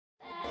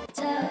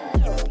Hey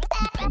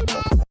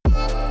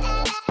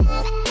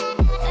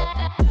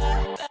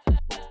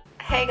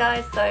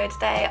guys, so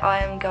today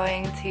I am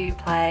going to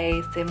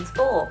play Sims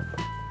 4.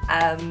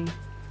 I'm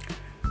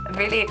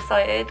really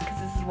excited because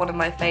this is one of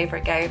my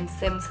favourite games.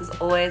 Sims has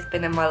always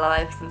been in my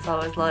life since I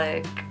was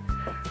like,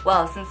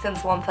 well, since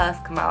Sims 1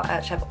 first came out. I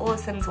actually have all the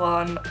Sims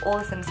 1, all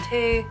the Sims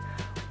 2,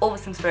 all the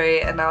Sims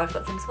 3, and now I've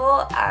got Sims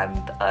 4,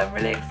 and I'm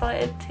really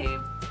excited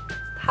to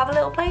have a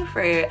little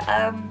playthrough.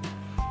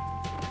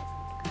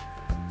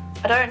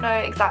 I don't know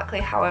exactly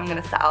how I'm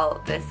going to set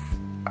out this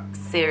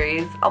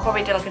series. I'll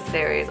probably do like a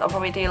series. I'll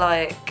probably do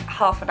like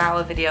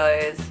half-an-hour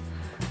videos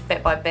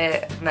bit by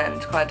bit and then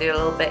just kind of do a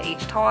little bit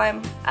each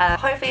time.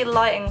 Hopefully the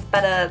lighting's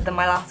better than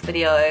my last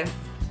video.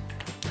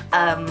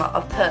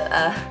 I've put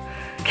a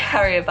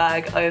carrier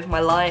bag over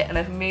my light and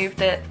I've moved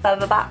it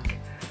further back,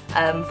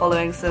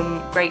 following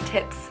some great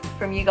tips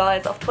from you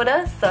guys off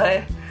Twitter,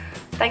 so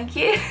thank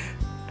you.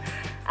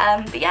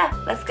 But yeah,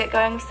 let's get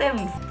going with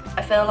Sims.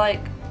 I feel like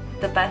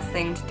the best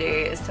thing to do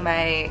is to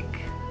make...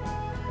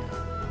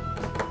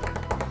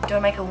 Do I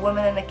make a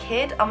woman and a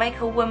kid? I'll make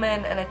a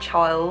woman and a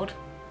child.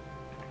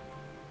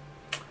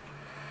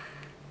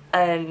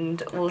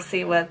 And we'll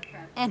see where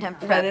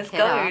this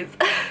goes.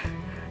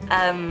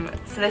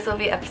 So this will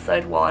be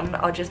episode 1.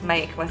 I'll just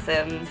make my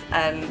Sims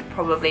and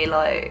probably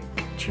like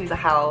choose a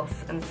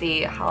house and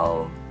see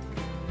how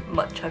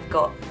much I've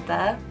got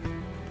there.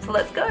 So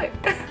let's go.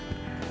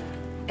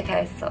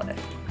 Okay, so.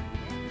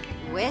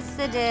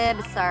 Wissadib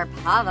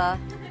Sarpava.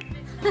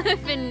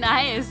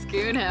 Vinaya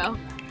Skuno.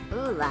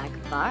 Ulak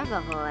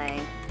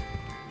Barbahoy.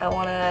 I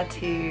want her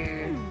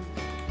to...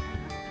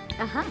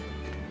 Uh-huh.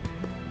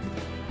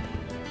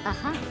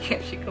 Uh-huh.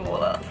 Yeah, she can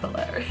wall out, it's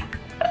hilarious.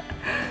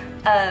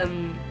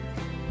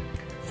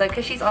 So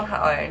because she's on her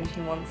own,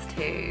 she wants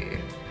to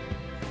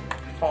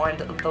find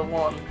the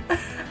one.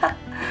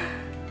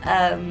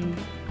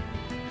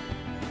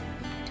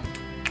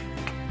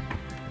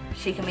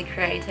 She can be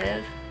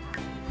creative.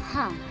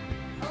 Huh.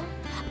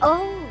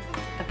 Oh.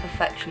 A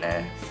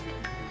perfectionist.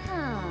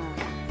 Huh.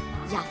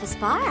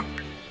 Yafaspar.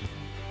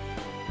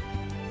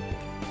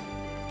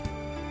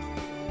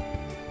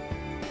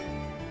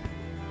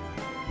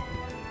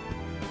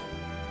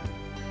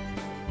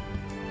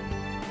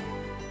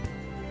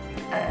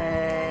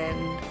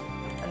 And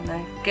I don't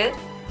know, good?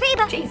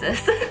 Reba.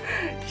 Jesus.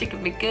 She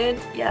can be good.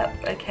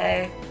 Yep,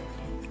 okay.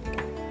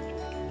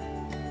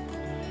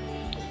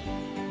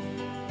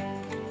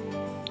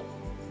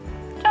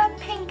 Do I have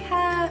pink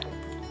hair?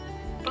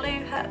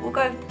 Blue hair? We'll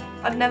go.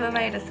 I've never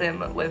made a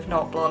Sim with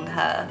not blonde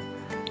hair,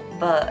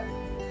 but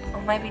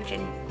or maybe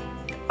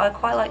I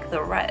quite like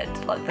the red,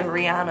 like the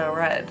Rihanna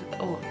red.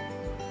 Oh,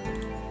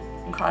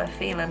 I'm kind of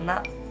feeling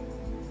that.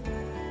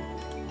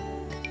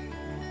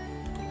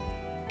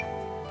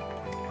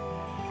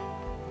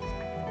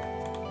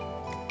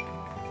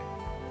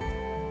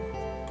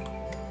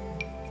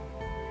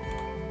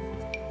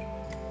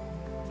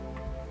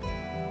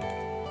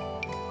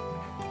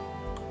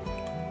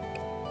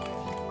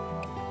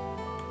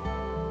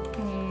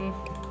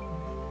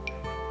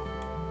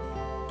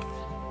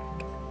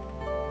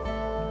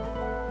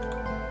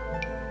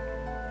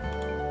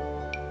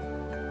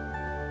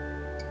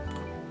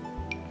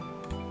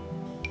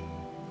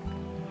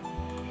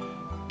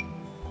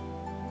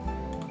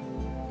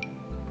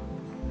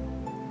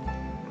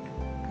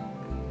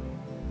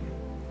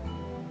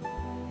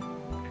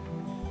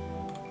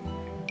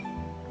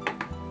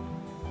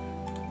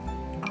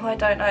 Oh, I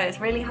don't know,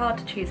 it's really hard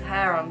to choose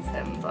hair on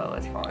Sims, I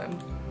always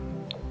find.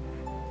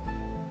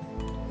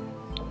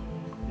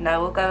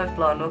 No, we'll go with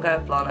blonde,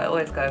 I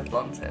always go with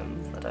blonde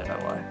Sims, I don't know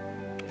why.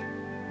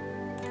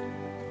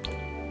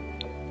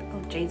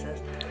 Oh Jesus,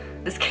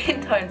 the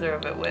skin tones are a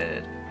bit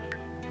weird.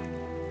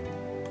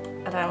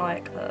 I don't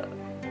like that.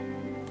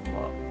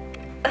 What?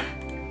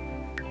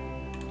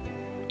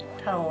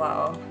 Oh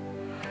wow.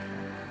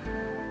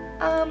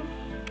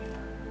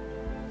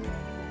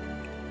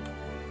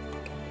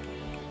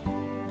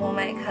 We'll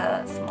make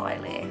her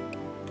smiley.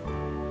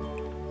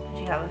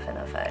 She have a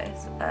thinner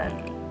face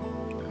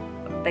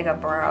and bigger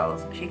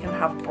brows. She can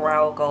have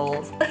brow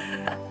goals.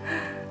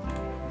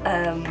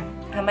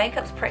 Her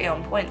makeup's pretty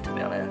on point, to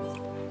be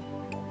honest.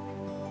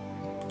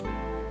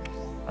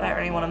 I don't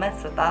really want to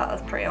mess with that.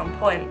 That's pretty on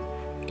point.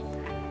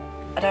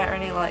 I don't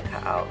really like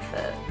her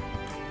outfit.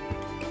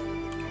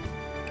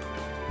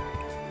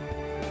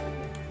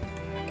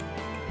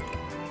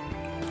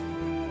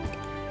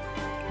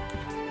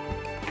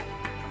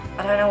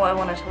 I don't know what I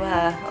wanted to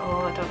wear.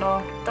 Oh, I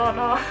don't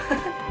know.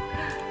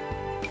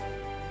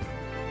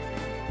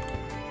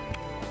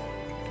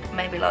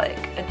 Maybe like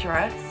a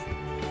dress.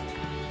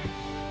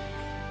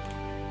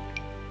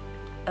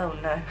 Oh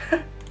no.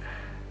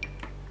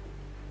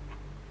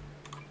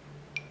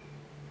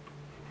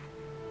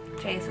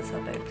 Jesus, her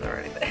boobs are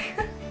really big.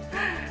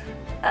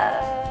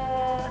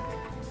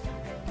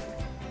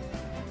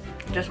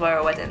 Just wear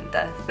a wedding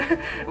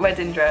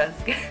dress.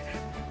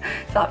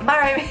 It's like,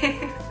 marry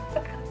me.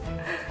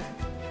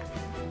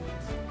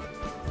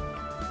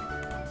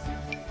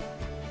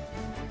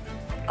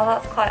 Oh,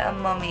 that's quite a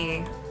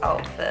mummy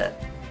outfit.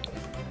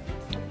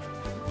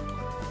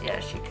 Yeah,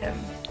 she can.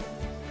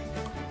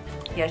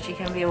 Yeah, she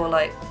can be all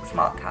like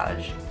smart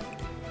cash.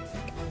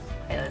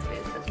 Hey, those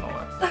boots are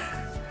smaller.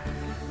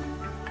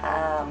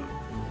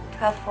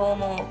 Her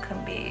formal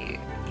can be,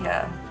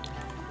 yeah.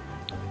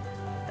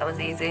 That was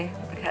easy.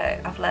 Okay,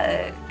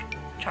 athletic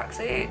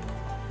tracksuit.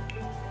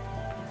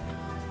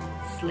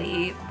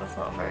 Sleep. That's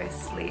not very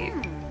sleep.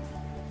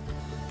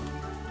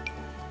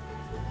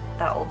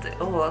 That'll do.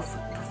 Oh, that's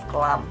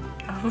glam.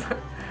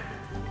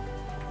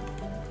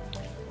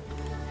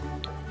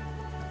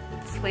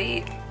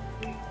 Sweet.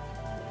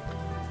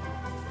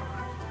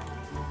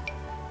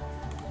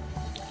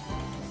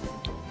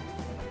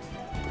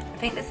 I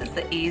think this is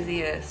the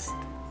easiest,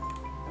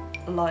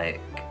 like,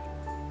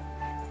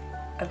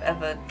 I've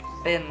ever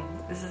been.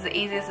 This is the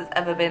easiest it's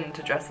ever been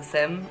to dress a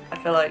sim. I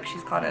feel like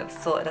she's kind of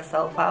sorted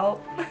herself out.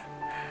 So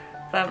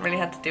I haven't really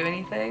had to do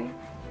anything,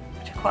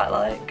 which I quite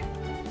like.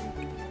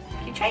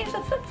 You changed the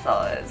foot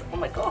size. Oh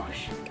my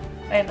gosh.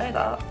 I didn't know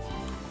that.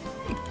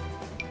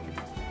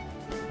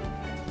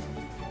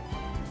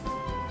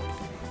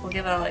 We'll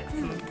give her like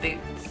some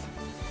boots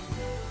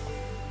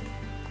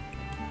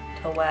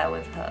to wear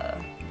with her.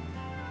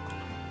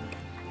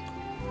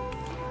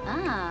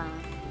 Ah.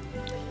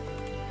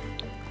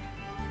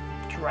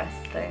 Dress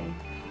thing.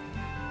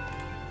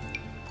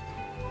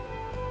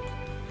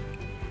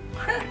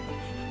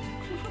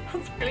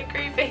 That's really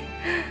creepy.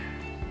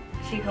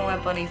 She can wear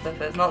bunny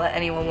slippers. Not that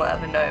anyone will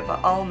ever know, but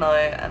I'll know,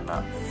 and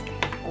that's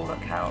all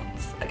that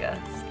counts, I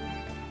guess.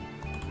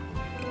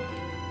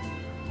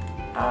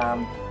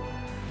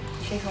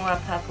 She can wear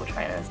purple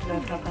trainers to go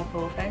with her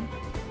purple thing.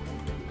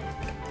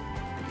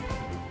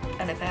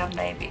 And if they have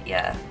navy,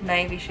 yeah,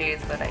 navy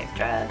shoes for a navy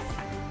dress.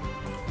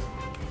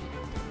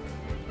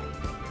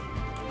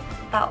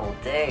 That'll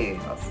do.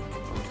 That's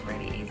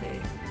really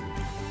easy.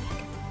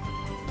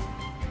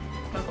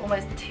 That's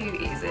almost too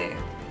easy.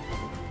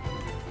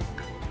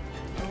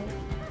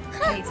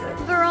 Jesus.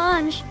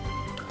 Verange.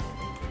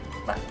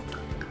 What?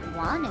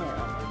 Wanu.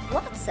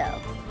 What so?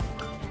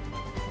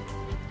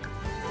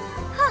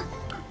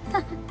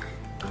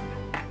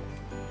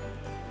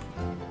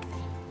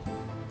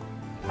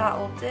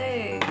 That'll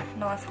do.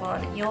 Nice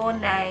one. Your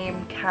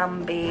name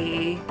can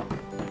be...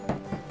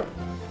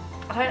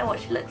 I don't know what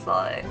she looks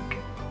like.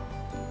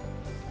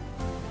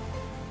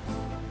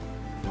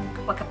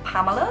 Like a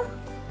Pamela?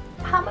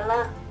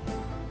 Pamela?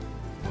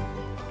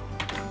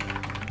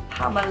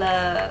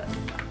 Pamela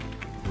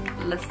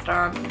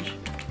Lestrange.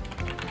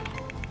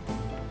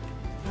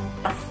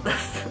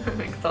 That's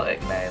an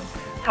exotic name.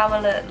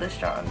 Pamela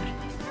Lestrange.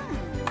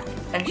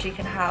 And she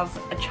can have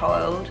a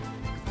child.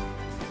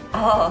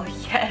 Oh,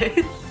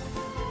 yes.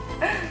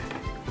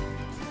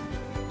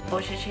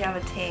 Or should she have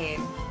a teen?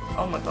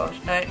 Oh my gosh,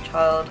 no,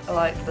 child. I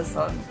like the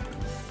sun.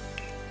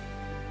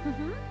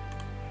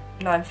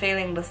 No, I'm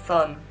feeling the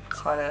sun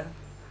kind of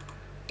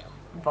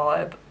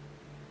vibe.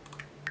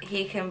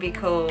 He can be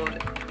called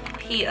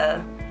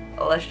Peter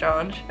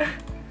Lestrange.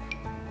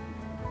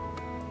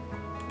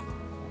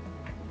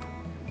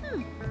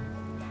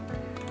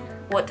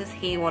 What does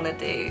he want to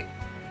do?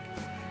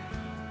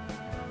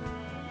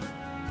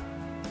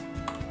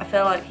 I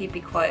feel like he'd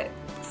be quite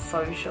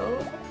social.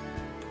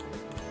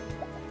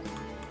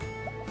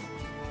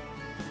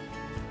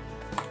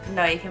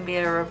 No, he can be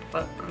a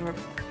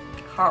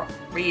can't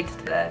read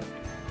today.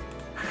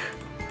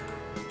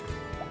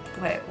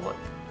 Wait, what?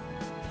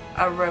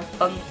 A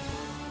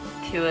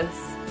rambunctious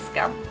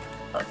scamp.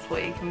 That's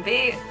what he can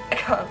be. I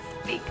can't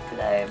speak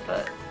today,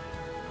 but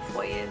that's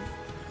what he is.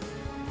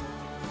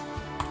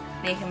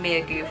 And he can be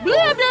a goofball.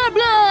 Blah blah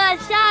blah,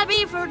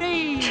 shabby for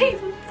me.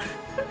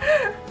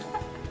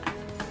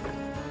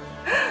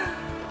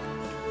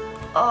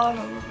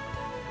 Oh.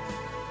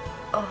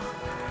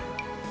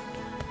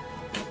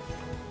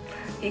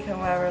 He can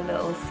wear a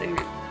little suit.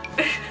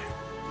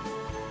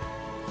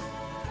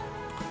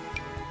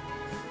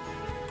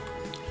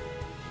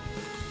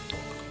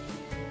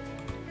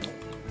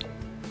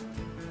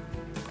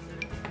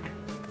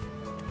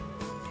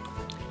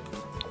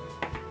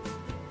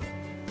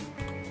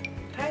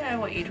 I don't know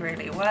what you'd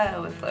really wear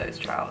with those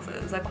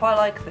trousers. I quite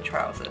like the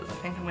trousers. I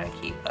think I'm going to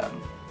keep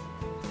them.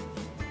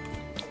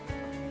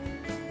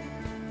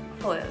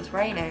 I thought it was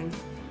raining.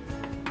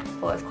 I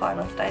thought it was quite a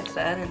nice day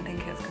today. I didn't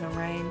think it was going to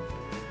rain.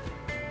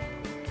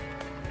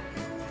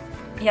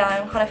 Yeah,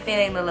 I'm kind of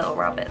feeling the little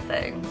rabbit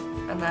thing.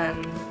 And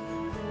then...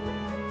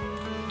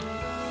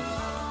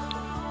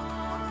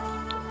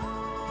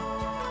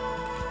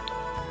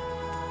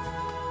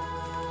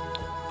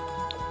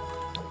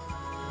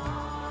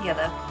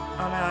 yeah,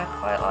 oh no, I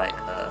quite like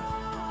the...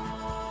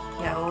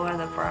 yeah, we'll wear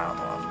the brown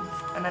ones.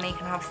 And then he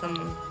can have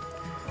some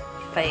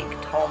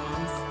fake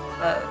Toms.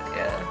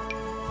 Yeah.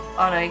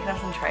 Oh no, you can have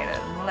some trainers.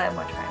 We'll let him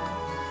wear trainers.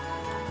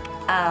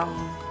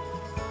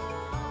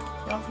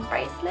 You want some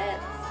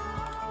bracelets?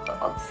 The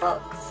odd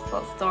socks.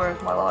 That's the story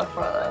of my life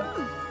right there.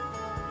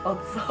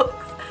 Odd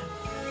socks.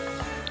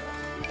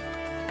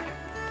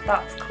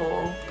 That's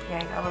cool.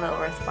 Yeah, you can have a little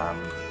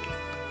wristband.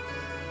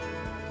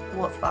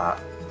 What's that?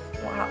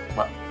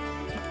 What?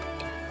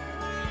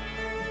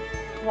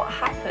 What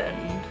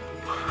happened?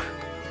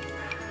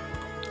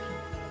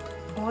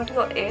 Why have you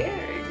got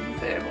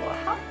earrings in? What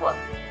happened? What?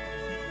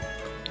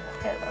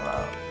 Hit them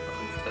up.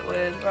 It's a bit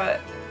weird, right?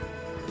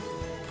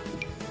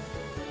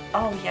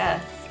 Oh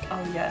yes.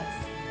 Oh yes.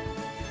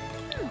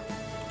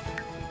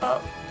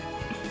 Well,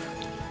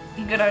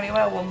 you can only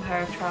wear one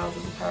pair of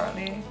trousers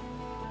apparently.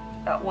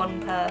 That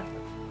one pair.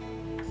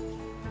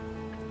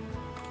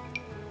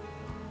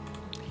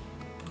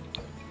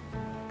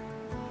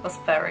 That's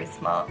very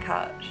smart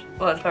cash.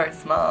 Well, it's very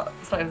smart.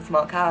 It's not even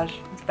smart cash.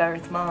 It's very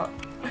smart.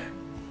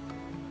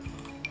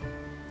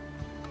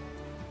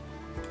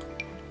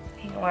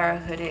 You can wear a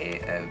hoodie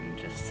and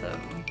just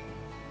some...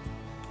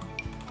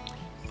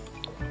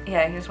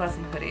 Yeah, you can just wear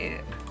some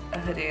a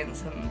hoodie and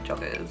some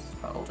joggers.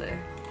 That'll do.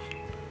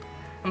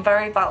 I'm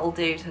very battle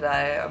do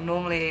today. I'm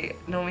normally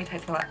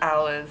takes me like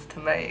hours to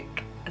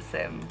make a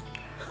sim.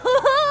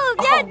 Oh,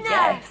 oh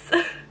yes.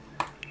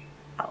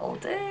 That'll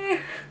do.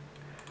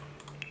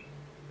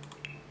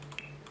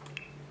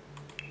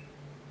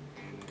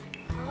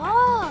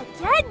 Oh,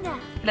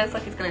 goodness. It looks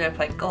like he's gonna go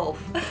play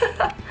golf.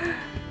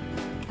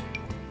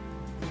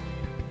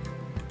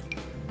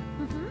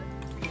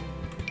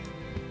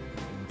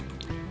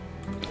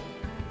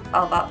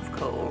 Oh, that's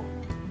cool.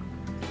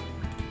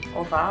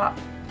 Or that.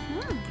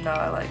 No,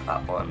 I like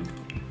that one.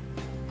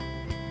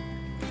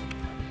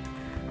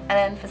 And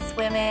then for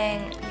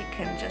swimming, you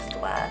can just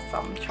wear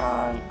some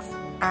trunks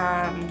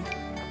and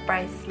a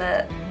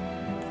bracelet.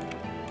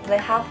 They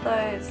have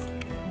those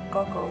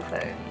goggle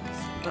things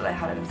that they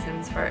had in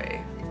Sims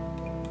 3.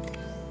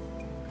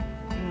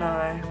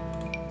 No,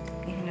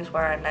 you can just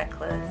wear a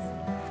necklace.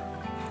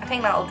 I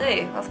think that'll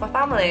do. That's my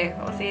family.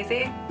 That was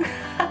easy.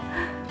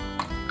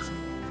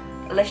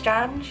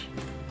 Lestrange?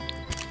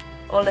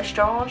 Or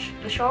Lestrange?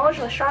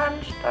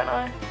 Lestrange? Don't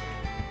know.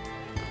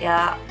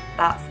 Yeah,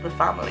 that's the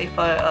family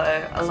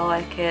photo. I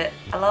like it.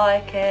 I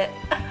like it.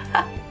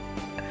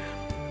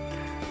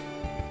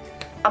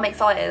 I'm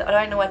excited. I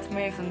don't know where to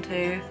move them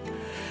to.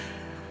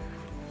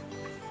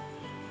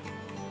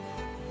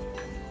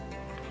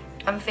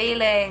 I'm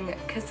feeling,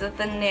 because of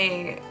the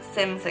new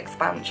Sims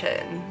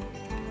expansion,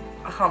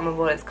 I can't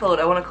remember what it's called.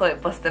 I want to call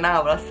it Bustin'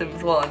 Out, but that's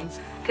Sims 1.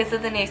 Because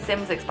of the new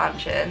Sims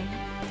expansion,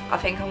 I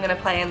think I'm going to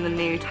play in the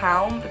new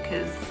town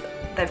because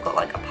they've got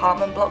like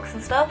apartment blocks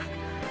and stuff.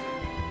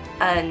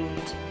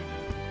 And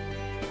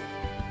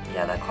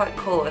yeah, they're quite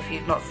cool if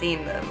you've not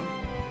seen them.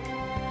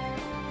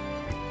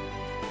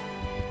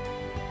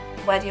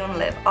 Where do you want to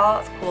live?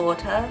 Arts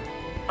Quarter,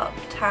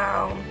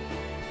 Uptown,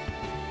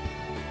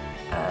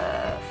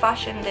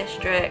 Fashion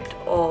District,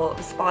 or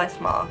the Spice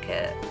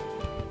Market.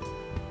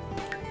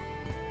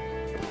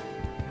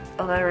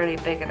 Oh, they're really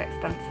big and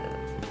expensive.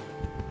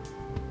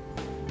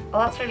 Oh,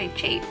 that's really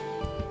cheap.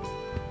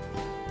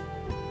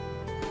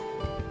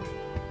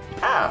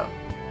 Oh.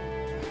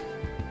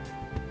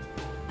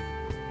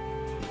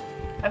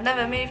 I've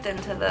never moved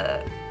into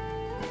the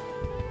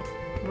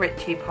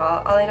Richie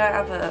part. Oh, they don't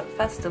have a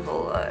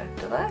festival though,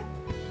 do they?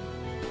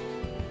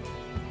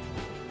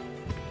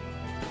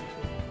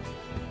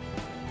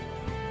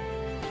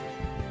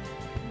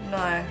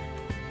 No.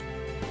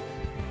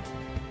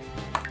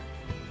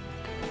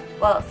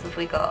 What else have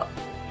we got?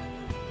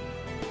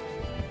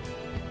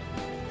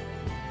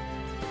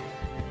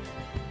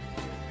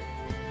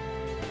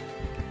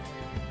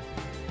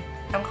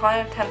 I'm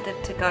kind of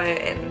tempted to go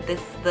in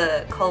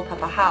the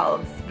Culpeper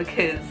house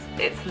because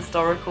it's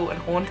historical and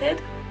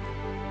haunted.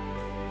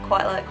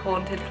 Quite like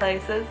haunted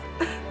places.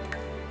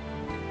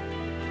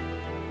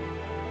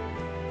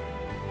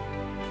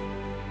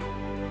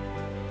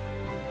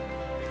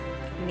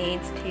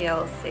 Needs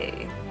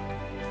TLC.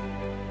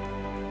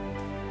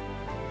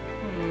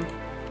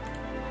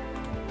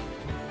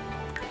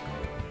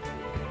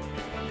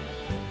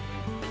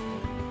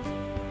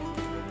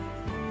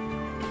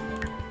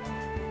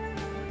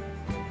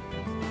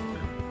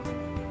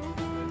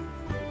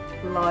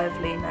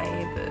 Lively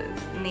neighbours.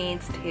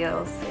 Needs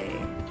TLC.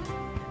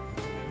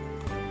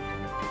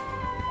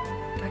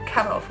 I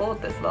cannot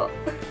afford this lot.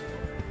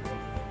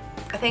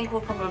 I think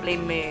we'll probably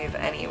move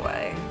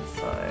anyway,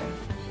 so...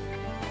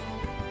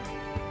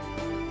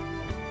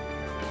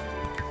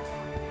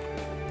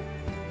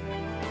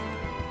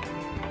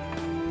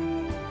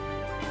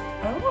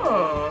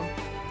 Oh!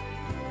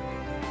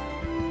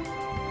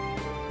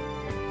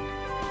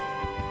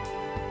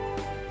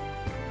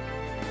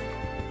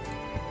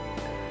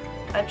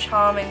 A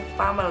charming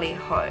family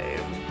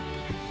home,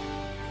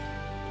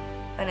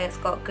 and it's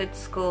got good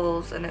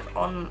schools, and it's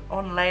on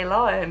ley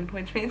line,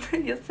 which means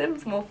that your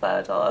Sim's more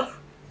fertile.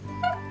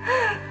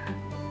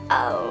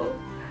 Oh,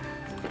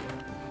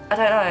 I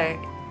don't know,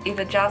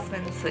 either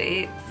Jasmine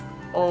Suites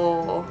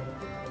or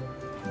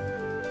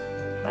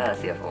where's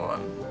the other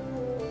one,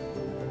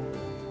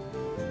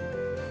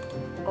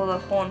 or the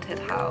Haunted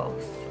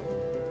House.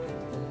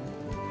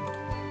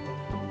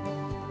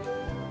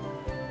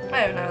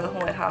 I don't know, the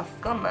haunted house is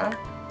gone now.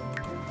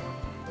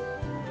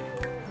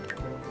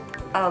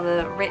 Oh,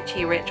 the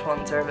Richie Rich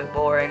ones are a bit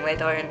boring. They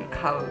don't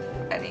have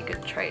any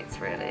good traits,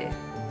 really.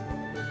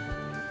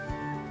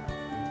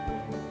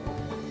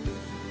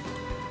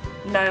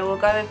 No, we'll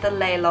go with the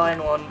ley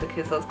line one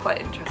because that's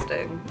quite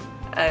interesting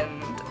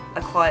and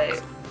I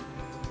quite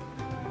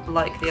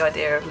like the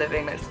idea of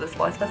living next to the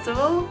Spice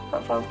Festival.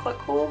 That sounds quite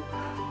cool.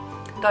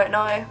 Don't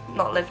know,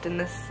 not lived in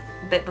this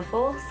bit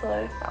before,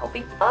 so that'll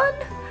be fun.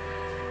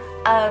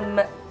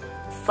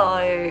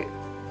 So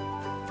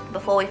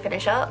before we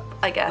finish up,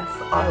 I guess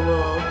I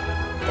will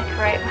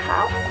decorate my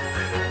house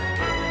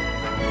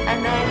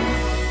and then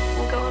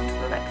we'll go on to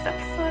the next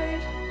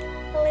episode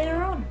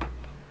later on.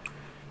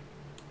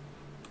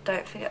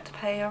 Don't forget to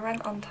pay your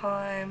rent on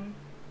time.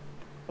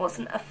 What's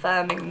an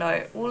affirming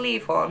note? We'll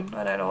leave one.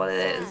 I don't know what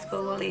it is,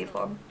 but we'll leave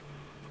one.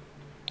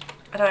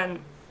 I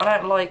don't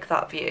like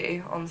that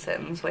view on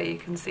Sims where you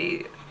can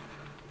see.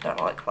 I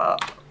don't like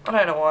that. I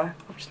don't know why.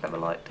 I've just never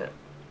liked it.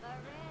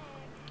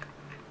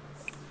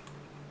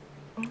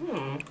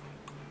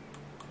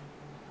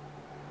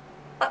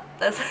 Ah,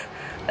 there's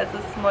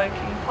a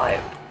smoking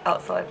pipe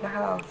outside my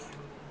house.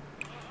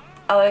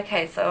 Oh,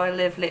 okay, so I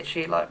live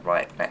literally like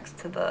right next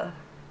to the...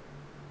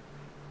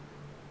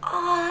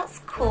 Oh, that's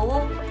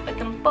cool. I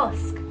can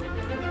busk.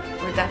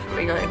 We're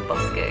definitely going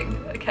busking.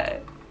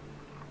 Okay.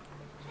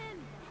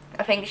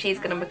 I think she's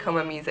going to become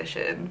a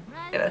musician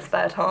in her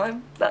spare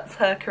time. That's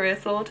her career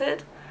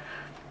sorted.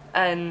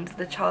 And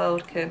the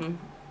child can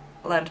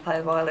learn to play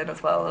the violin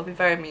as well. It'll be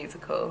very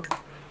musical.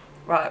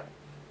 Right.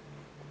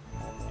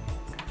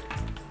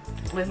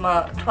 With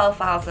my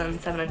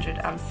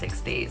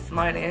 12,760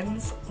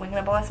 simoleons, we're going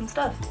to buy some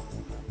stuff.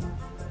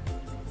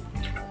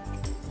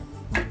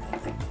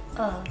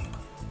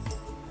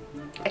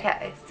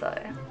 Okay, so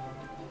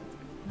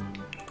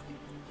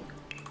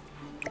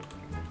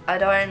I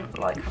don't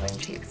like having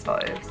cheap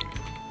stoves.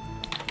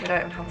 We don't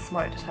even have a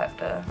smoke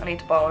detector. I need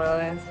to buy one of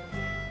those.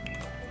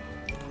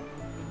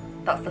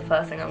 That's the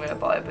first thing I'm going to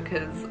buy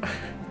because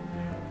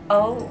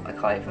oh, I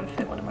can't even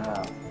fit one in my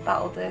house.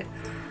 That'll do.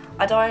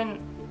 I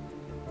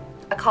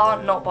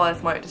can't not buy a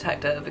smoke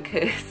detector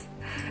because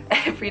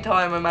every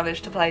time I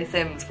manage to play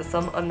Sims, for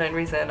some unknown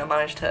reason, I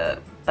manage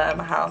to burn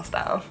my house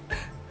down.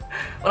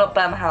 Well, not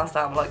burn my house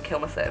down, but like kill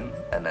my Sim,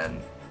 and then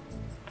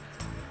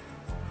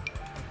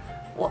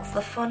what's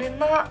the fun in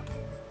that?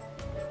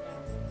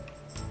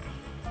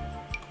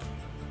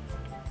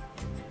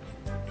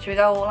 Should we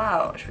go all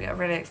out? Should we get a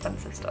really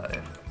expensive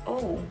stove?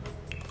 Oh,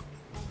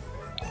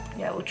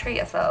 yeah, we'll treat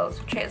ourselves.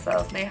 We'll treat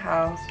ourselves. New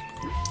house.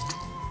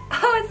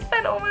 Oh, I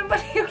spent all my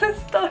money on a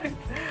stove.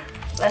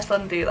 Let's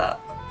undo that.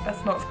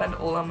 Let's not spend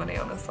all our money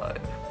on a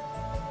stove.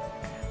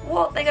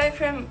 What? They go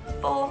from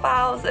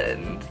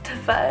 4,000 to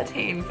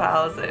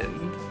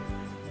 13,000.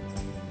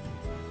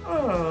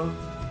 Oh,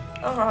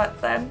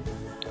 alright then.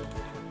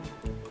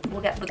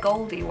 We'll get the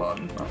Goldie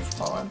one. That's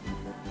fine.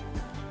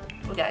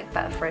 We'll get a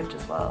better fridge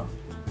as well.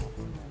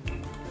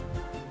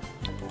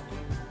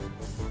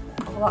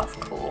 Oh, that's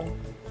cool.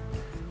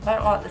 I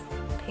don't like this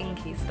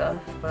pinky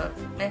stuff, but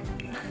eh.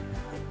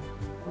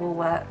 We'll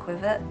work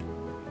with it.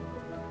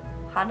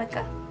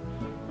 Hanukkah.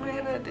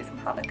 We're gonna do some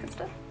Hanukkah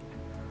stuff.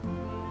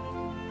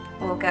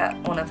 We'll get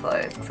one of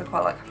those because I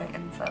quite like having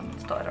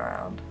incense dotted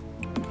around.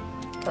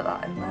 Put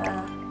that in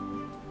there.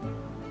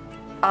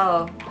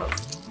 Oh,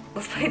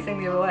 that's facing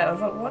the other way. I was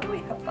like, why do we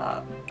have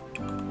that?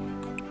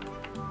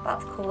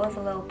 That's cool as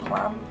a little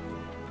plant.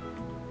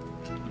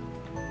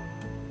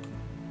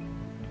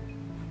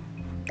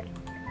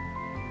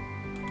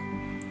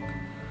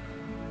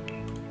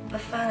 The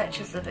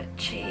furniture's a bit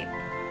cheap.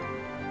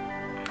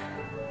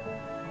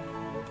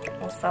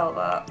 We'll sell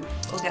that.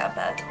 We'll get a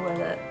better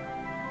toilet.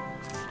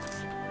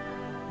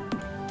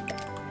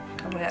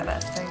 And we'll get a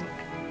better sink.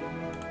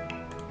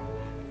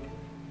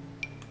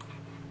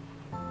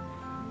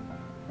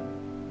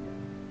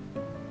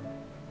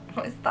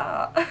 What is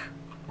that?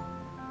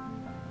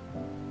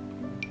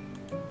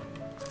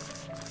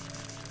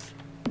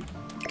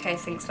 Okay,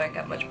 sinks don't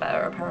get much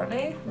better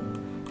apparently.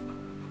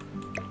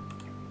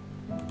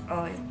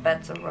 Oh, these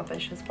beds are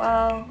rubbish as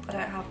well. I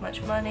don't have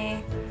much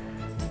money.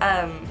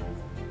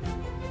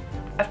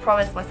 I've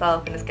promised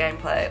myself in this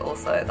gameplay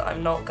also that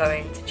I'm not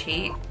going to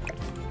cheat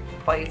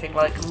by using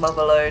like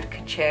motherload,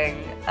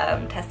 ka-ching,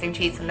 testing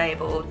cheats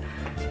enabled.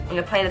 I'm going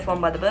to play this one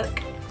by the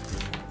book,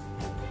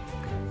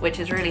 which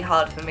is really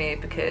hard for me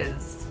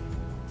because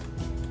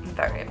I'm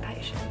very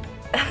impatient.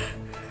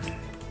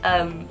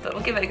 But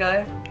we'll give it a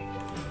go.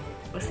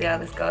 We'll see how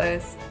this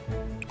goes.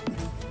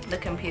 The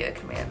computer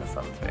can be in the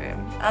son's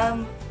room.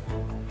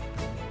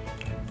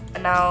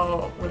 And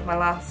now with my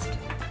last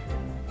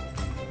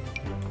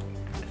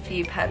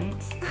few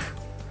pence,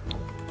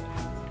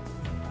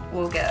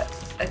 we'll get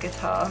a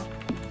guitar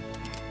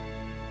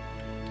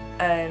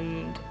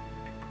and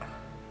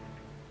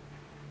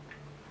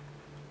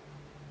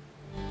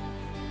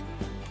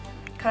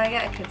can I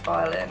get a kid's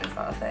violin? Is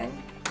that a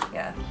thing?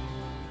 Yeah.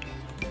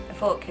 I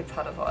thought kids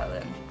had a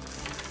violin.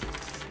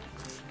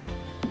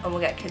 And we'll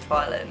get a kid's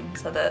violin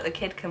so that the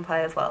kid can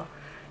play as well.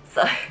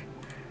 So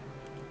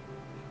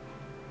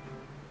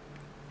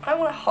I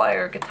want to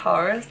hire a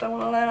guitarist, I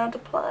want to learn how to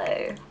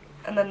play.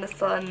 And then the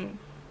son,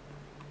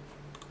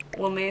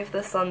 we'll move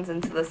the sons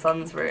into the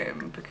son's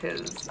room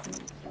because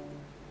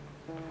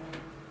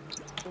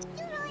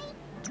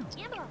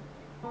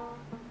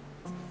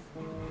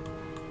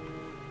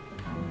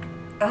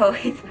Oh,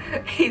 he's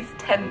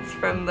tense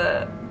from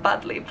the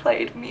badly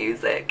played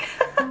music.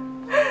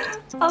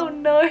 Oh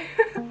no.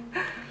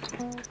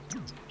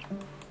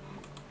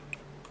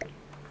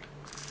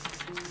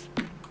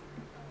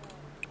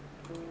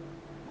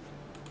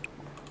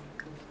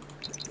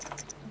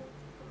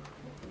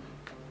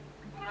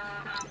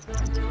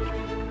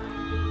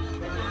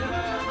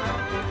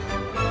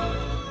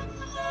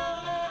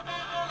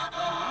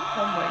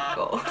 Oh my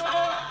god.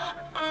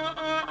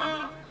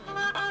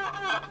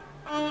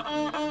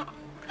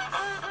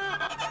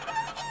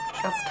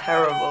 That's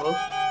terrible.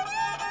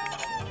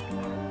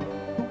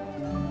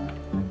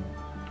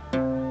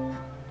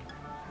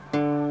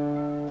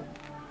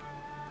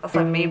 That's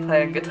like me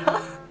playing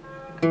guitar.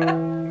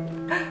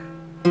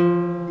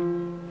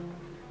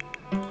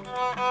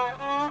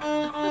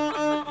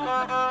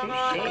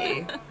 Who's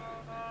she?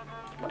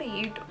 What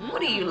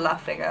are you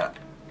laughing at?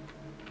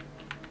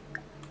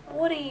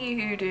 What are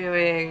you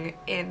doing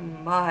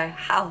in my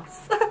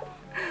house?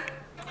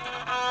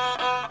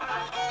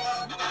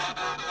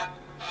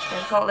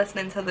 It's not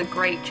listening to the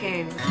great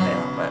tunes, I'll tell you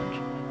that much.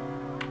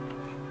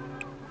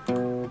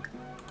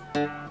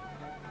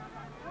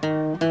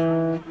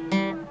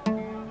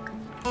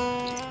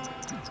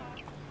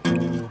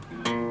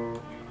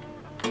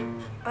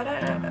 I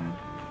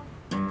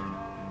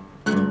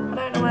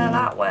don't know where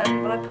that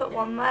went, but I put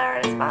one there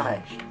and it's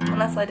vanished.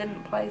 Unless I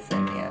didn't place it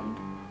in the end.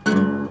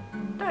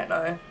 Don't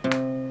know.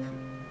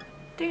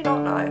 Do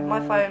not know.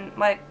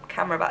 My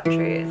camera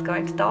battery is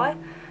going to die.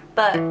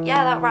 But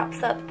yeah, that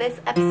wraps up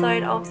this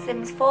episode of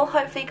Sims 4.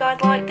 Hopefully you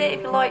guys liked it.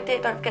 If you liked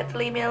it, don't forget to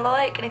leave me a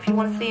like. And if you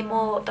want to see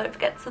more, don't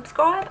forget to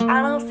subscribe. And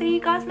I'll see you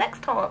guys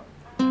next time.